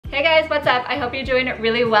Hey guys, what's up? I hope you're doing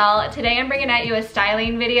really well. Today I'm bringing at you a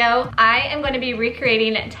styling video. I am going to be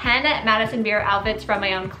recreating 10 Madison Beer outfits from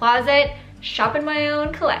my own closet, shopping my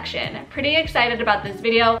own collection. Pretty excited about this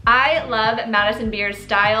video. I love Madison Beer's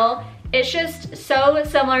style. It's just so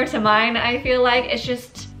similar to mine. I feel like it's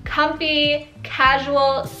just comfy,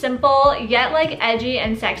 casual, simple, yet like edgy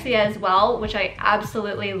and sexy as well, which I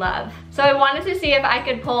absolutely love. So I wanted to see if I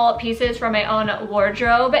could pull pieces from my own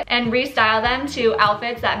wardrobe and restyle them to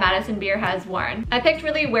outfits that Madison Beer has worn. I picked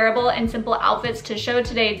really wearable and simple outfits to show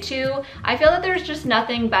today too. I feel that there's just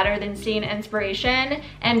nothing better than seeing inspiration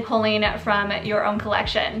and pulling from your own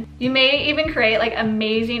collection. You may even create like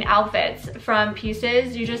amazing outfits from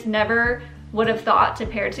pieces you just never would have thought to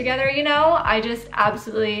pair together, you know? I just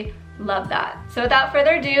absolutely love that. So without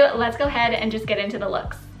further ado, let's go ahead and just get into the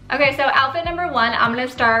looks. Okay, so outfit number one, I'm gonna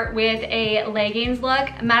start with a leggings look.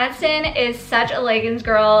 Madison is such a leggings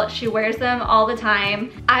girl. She wears them all the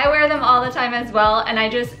time. I wear them all the time as well, and I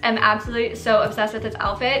just am absolutely so obsessed with this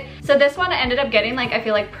outfit. So this one ended up getting like, I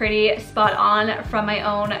feel like pretty spot on from my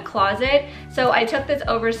own closet. So I took this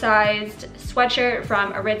oversized sweatshirt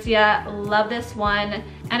from Aritzia, love this one,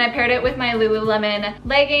 and I paired it with my Lululemon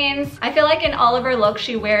leggings. I feel like in all of her looks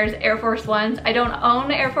she wears Air Force Ones. I don't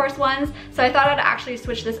own Air Force Ones, so I thought I'd actually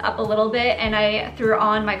switch this up a little bit, and I threw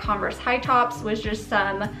on my Converse high tops with just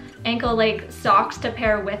some ankle length socks to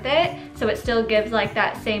pair with it, so it still gives like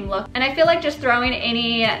that same look. And I feel like just throwing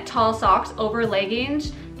any tall socks over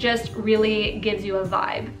leggings just really gives you a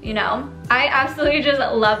vibe, you know? I absolutely just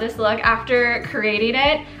love this look. After creating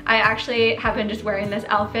it, I actually have been just wearing this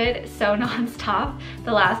outfit so nonstop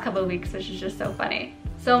the last couple of weeks, which is just so funny.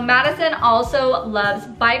 So Madison also loves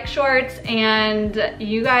bike shorts, and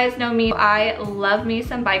you guys know me, I love me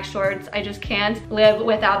some bike shorts. I just can't live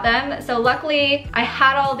without them. So luckily I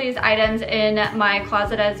had all these items in my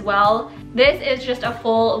closet as well. This is just a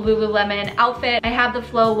full Lululemon outfit. I have the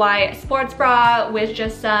Flow White sports bra with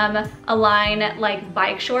just some Align like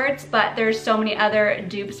bike shorts, but there's so many other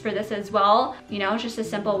dupes for this as well. You know, just a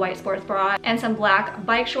simple white sports bra and some black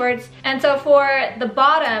bike shorts. And so for the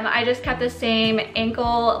bottom, I just kept the same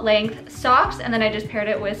ankle length socks, and then I just paired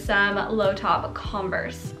it with some low top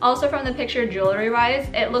Converse. Also from the picture jewelry wise,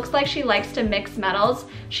 it looks like she likes to mix metals.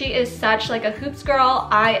 She is such like a hoops girl.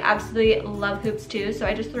 I absolutely love hoops too, so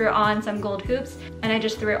I just threw on some gold hoops, and I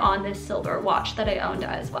just threw on this silver watch that I owned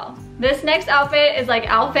as well. This next outfit is like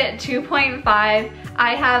outfit 2.5.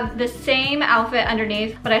 I have the same outfit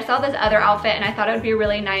underneath, but I saw this other outfit and I thought it would be a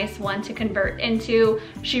really nice one to convert into.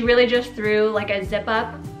 She really just threw like a zip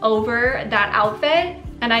up over that outfit,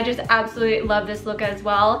 and I just absolutely love this look as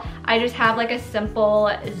well. I just have like a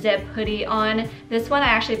simple zip hoodie on. This one I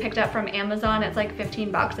actually picked up from Amazon. It's like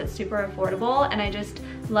 15 bucks. It's super affordable, and I just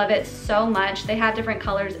love it so much. They have different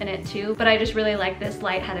colors in it too, but I just really like this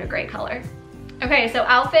light heather gray color. Okay, so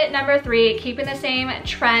outfit number three, keeping the same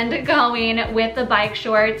trend going with the bike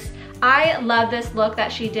shorts. I love this look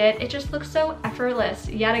that she did. It just looks so effortless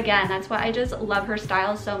yet again. That's why I just love her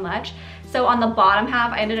style so much. So on the bottom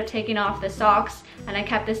half, I ended up taking off the socks, and I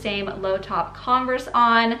kept the same low top Converse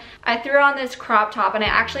on. I threw on this crop top, and I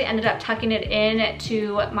actually ended up tucking it in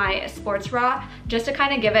to my sports bra just to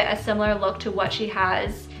kind of give it a similar look to what she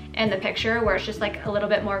has in the picture, where it's just like a little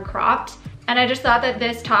bit more cropped. And I just thought that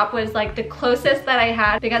this top was like the closest that I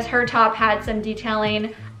had, because her top had some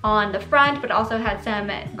detailing on the front, but also had some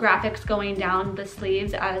graphics going down the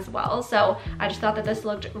sleeves as well. So I just thought that this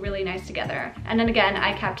looked really nice together. And then again,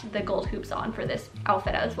 I kept the gold hoops on for this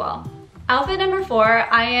outfit as well. Outfit number four,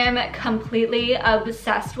 I am completely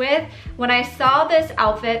obsessed with. When I saw this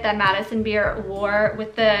outfit that Madison Beer wore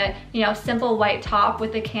with the, you know, simple white top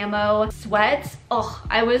with the camo sweats, oh,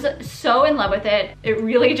 I was so in love with it. It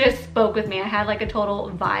really just spoke with me. I had like a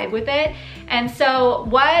total vibe with it. And so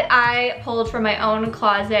what I pulled from my own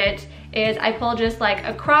closet is I pulled just like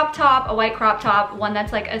a crop top, a white crop top, one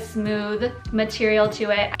that's like a smooth material to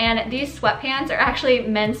it. And these sweatpants are actually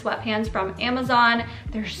men's sweatpants from Amazon.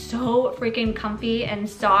 They're so freaking comfy and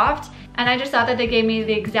soft. And I just thought that they gave me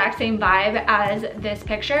the exact same vibe as this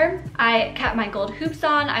picture. I kept my gold hoops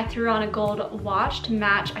on. I threw on a gold watch to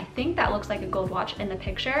match. I think that looks like a gold watch in the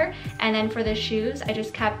picture. And then for the shoes, I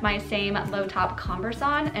just kept my same low top Converse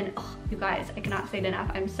on. And oh, you guys, I cannot say it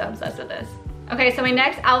enough. I'm so obsessed with this. Okay, so my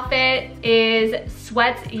next outfit is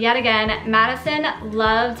sweats yet again. Madison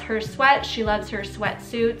loves her sweats. She loves her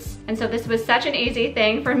sweatsuits. And so this was such an easy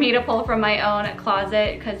thing for me to pull from my own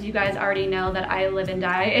closet because you guys already know that I live and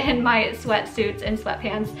die in my sweatsuits and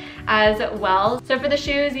sweatpants as well. So for the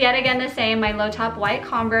shoes, yet again the same, my low top white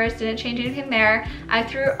Converse, didn't change anything there. I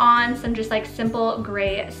threw on some just like simple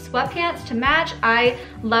gray sweatpants to match. I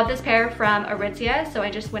love this pair from Aritzia, so I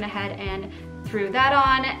just went ahead and threw that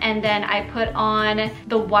on, and then I put on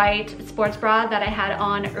the white sports bra that I had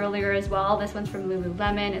on earlier as well. This one's from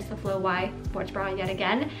Lululemon. It's the Flow Y sports bra yet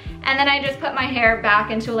again. And then I just put my hair back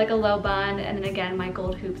into like a low bun, and then again my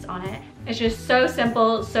gold hoops on it. It's just so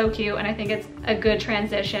simple, so cute, and I think it's a good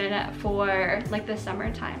transition for like the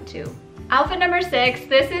summertime too. Outfit number 6,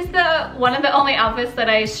 this is one of the only outfits that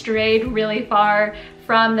I strayed really far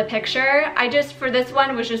from the picture. I just, for this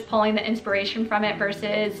one, was just pulling the inspiration from it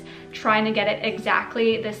versus trying to get it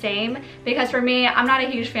exactly the same. Because for me, I'm not a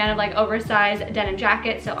huge fan of like oversized denim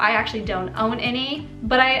jackets, so I actually don't own any.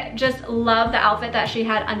 But I just love the outfit that she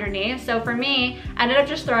had underneath. So for me, I ended up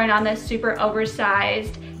just throwing on this super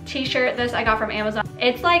oversized t-shirt. This I got from Amazon.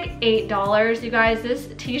 It's like $8, you guys. This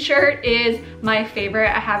t-shirt is my favorite.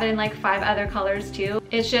 I have it in like 5 other colors too.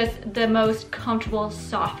 It's just the most comfortable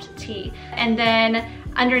soft tee. And then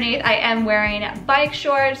underneath I am wearing bike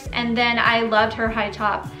shorts, and then I loved her high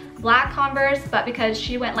top black Converse, but because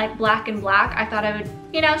she went like black and black, I thought I would,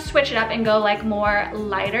 you know, switch it up and go like more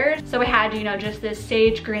lighter. So I had, you know, just this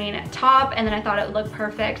sage green top, and then I thought it would look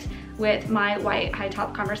perfect with my white high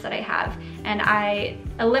top Converse that I have. And I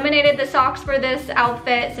eliminated the socks for this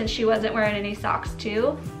outfit since she wasn't wearing any socks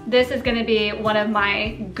too. This is gonna be one of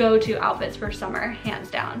my go-to outfits for summer, hands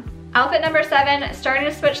down. Outfit number 7, starting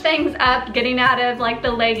to switch things up, getting out of like the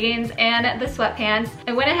leggings and the sweatpants.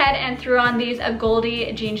 I went ahead and threw on these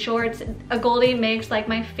Goldie jean shorts. Goldie makes like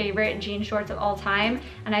my favorite jean shorts of all time,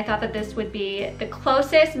 and I thought that this would be the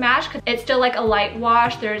closest match because it's still like a light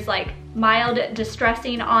wash. There's like mild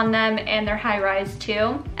distressing on them, and they're high rise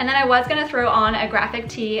too. And then I was gonna throw on a graphic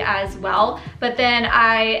tee as well, but then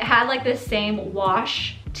I had like this same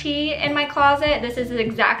wash tee in my closet. This is the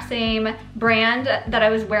exact same brand that I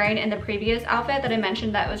was wearing in the previous outfit that I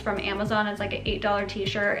mentioned that was from Amazon. It's like an $8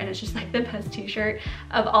 t-shirt, and it's just like the best t-shirt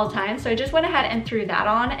of all time. So I just went ahead and threw that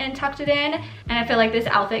on and tucked it in, and I feel like this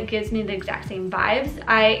outfit gives me the exact same vibes.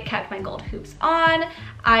 I kept my gold hoops on.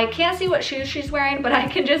 I can't see what shoes she's wearing, but I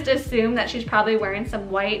can just assume that she's probably wearing some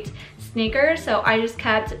white sneakers. So I just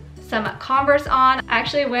kept some Converse on. I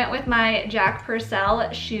actually went with my Jack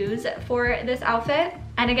Purcell shoes for this outfit.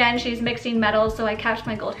 And again, she's mixing metals, so I kept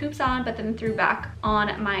my gold hoops on, but then threw back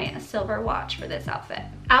on my silver watch for this outfit.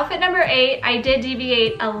 Outfit number 8, I did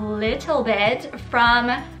deviate a little bit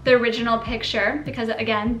from the original picture because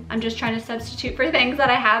again, I'm just trying to substitute for things that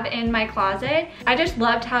I have in my closet. I just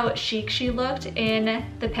loved how chic she looked in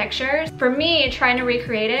the pictures. For me, trying to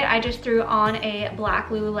recreate it, I just threw on a black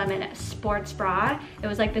Lululemon sports bra. It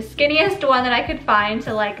was like the skinniest one that I could find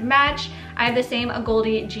to like match. I have the same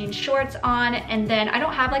Goldie jean shorts on, and then I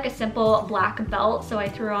don't have like a simple black belt, so I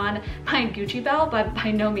threw on my Gucci belt, but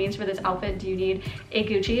by no means for this outfit do you need a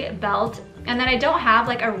Gucci belt. And then I don't have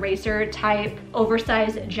like a racer type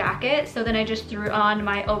oversized jacket, so then I just threw on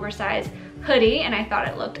my oversized hoodie, and I thought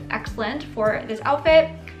it looked excellent for this outfit.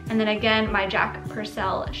 And then again, my Jack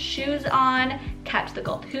Purcell shoes on, kept the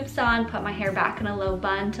gold hoops on, put my hair back in a low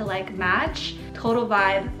bun to like match. Total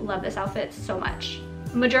vibe, love this outfit so much.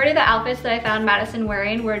 Majority of the outfits that I found Madison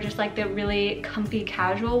wearing were just like the really comfy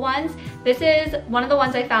casual ones. This is one of the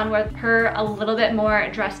ones I found with her a little bit more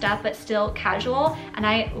dressed up but still casual, and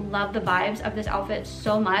I love the vibes of this outfit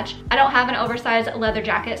so much. I don't have an oversized leather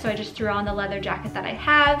jacket, so I just threw on the leather jacket that I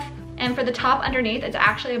have. And for the top underneath, it's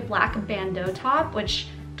actually a black bandeau top, which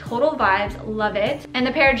total vibes, love it. And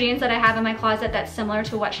the pair of jeans that I have in my closet that's similar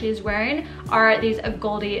to what she's wearing are these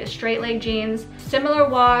Goldie straight leg jeans. Similar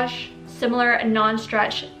wash, similar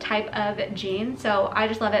non-stretch type of jean, so I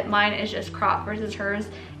just love it. Mine is just crop versus hers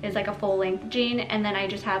is like a full length jean, and then I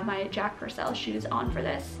just have my Jack Purcell shoes on for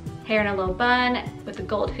this. Hair in a low bun with the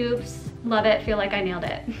gold hoops. Love it, feel like I nailed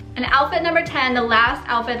it. And outfit number 10, the last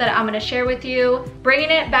outfit that I'm gonna share with you,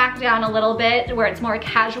 bringing it back down a little bit where it's more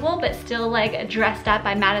casual but still like dressed up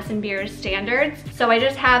by Madison Beer's standards. So I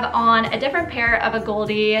just have on a different pair of a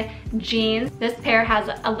Goldie jeans. This pair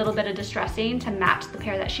has a little bit of distressing to match the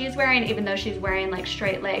pair that she's wearing, even though she's wearing like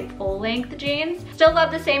straight leg full length jeans. Still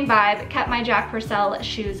love the same vibe, kept my Jack Purcell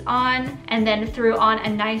shoes on, and then threw on a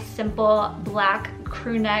nice simple black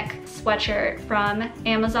crew neck sweatshirt from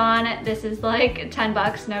Amazon. This is like 10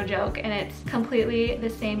 bucks, no joke, and it's completely the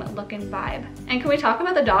same look and vibe. And can we talk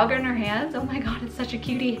about the dog in her hands? Oh my god, it's such a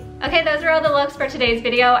cutie. Okay, those are all the looks for today's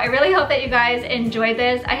video. I really hope that you guys enjoyed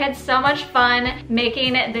this. I had so much fun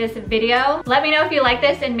making this video. Let me know if you like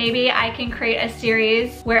this, and maybe I can create a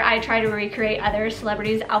series where I try to recreate other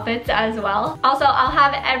celebrities' outfits as well. Also, I'll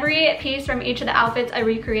have every piece from each of the outfits I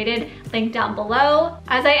recreated linked down below.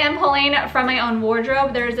 As I am pulling from my own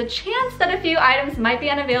wardrobe, there's a chance that a few items might be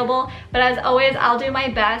unavailable, but as always, I'll do my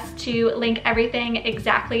best to link everything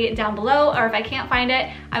exactly down below, or if I can't find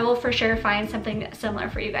it, I will for sure find something similar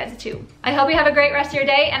for you guys too. I hope you have a great rest of your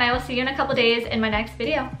day, and I will see you in a couple days in my next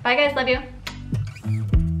video. Bye guys, love you.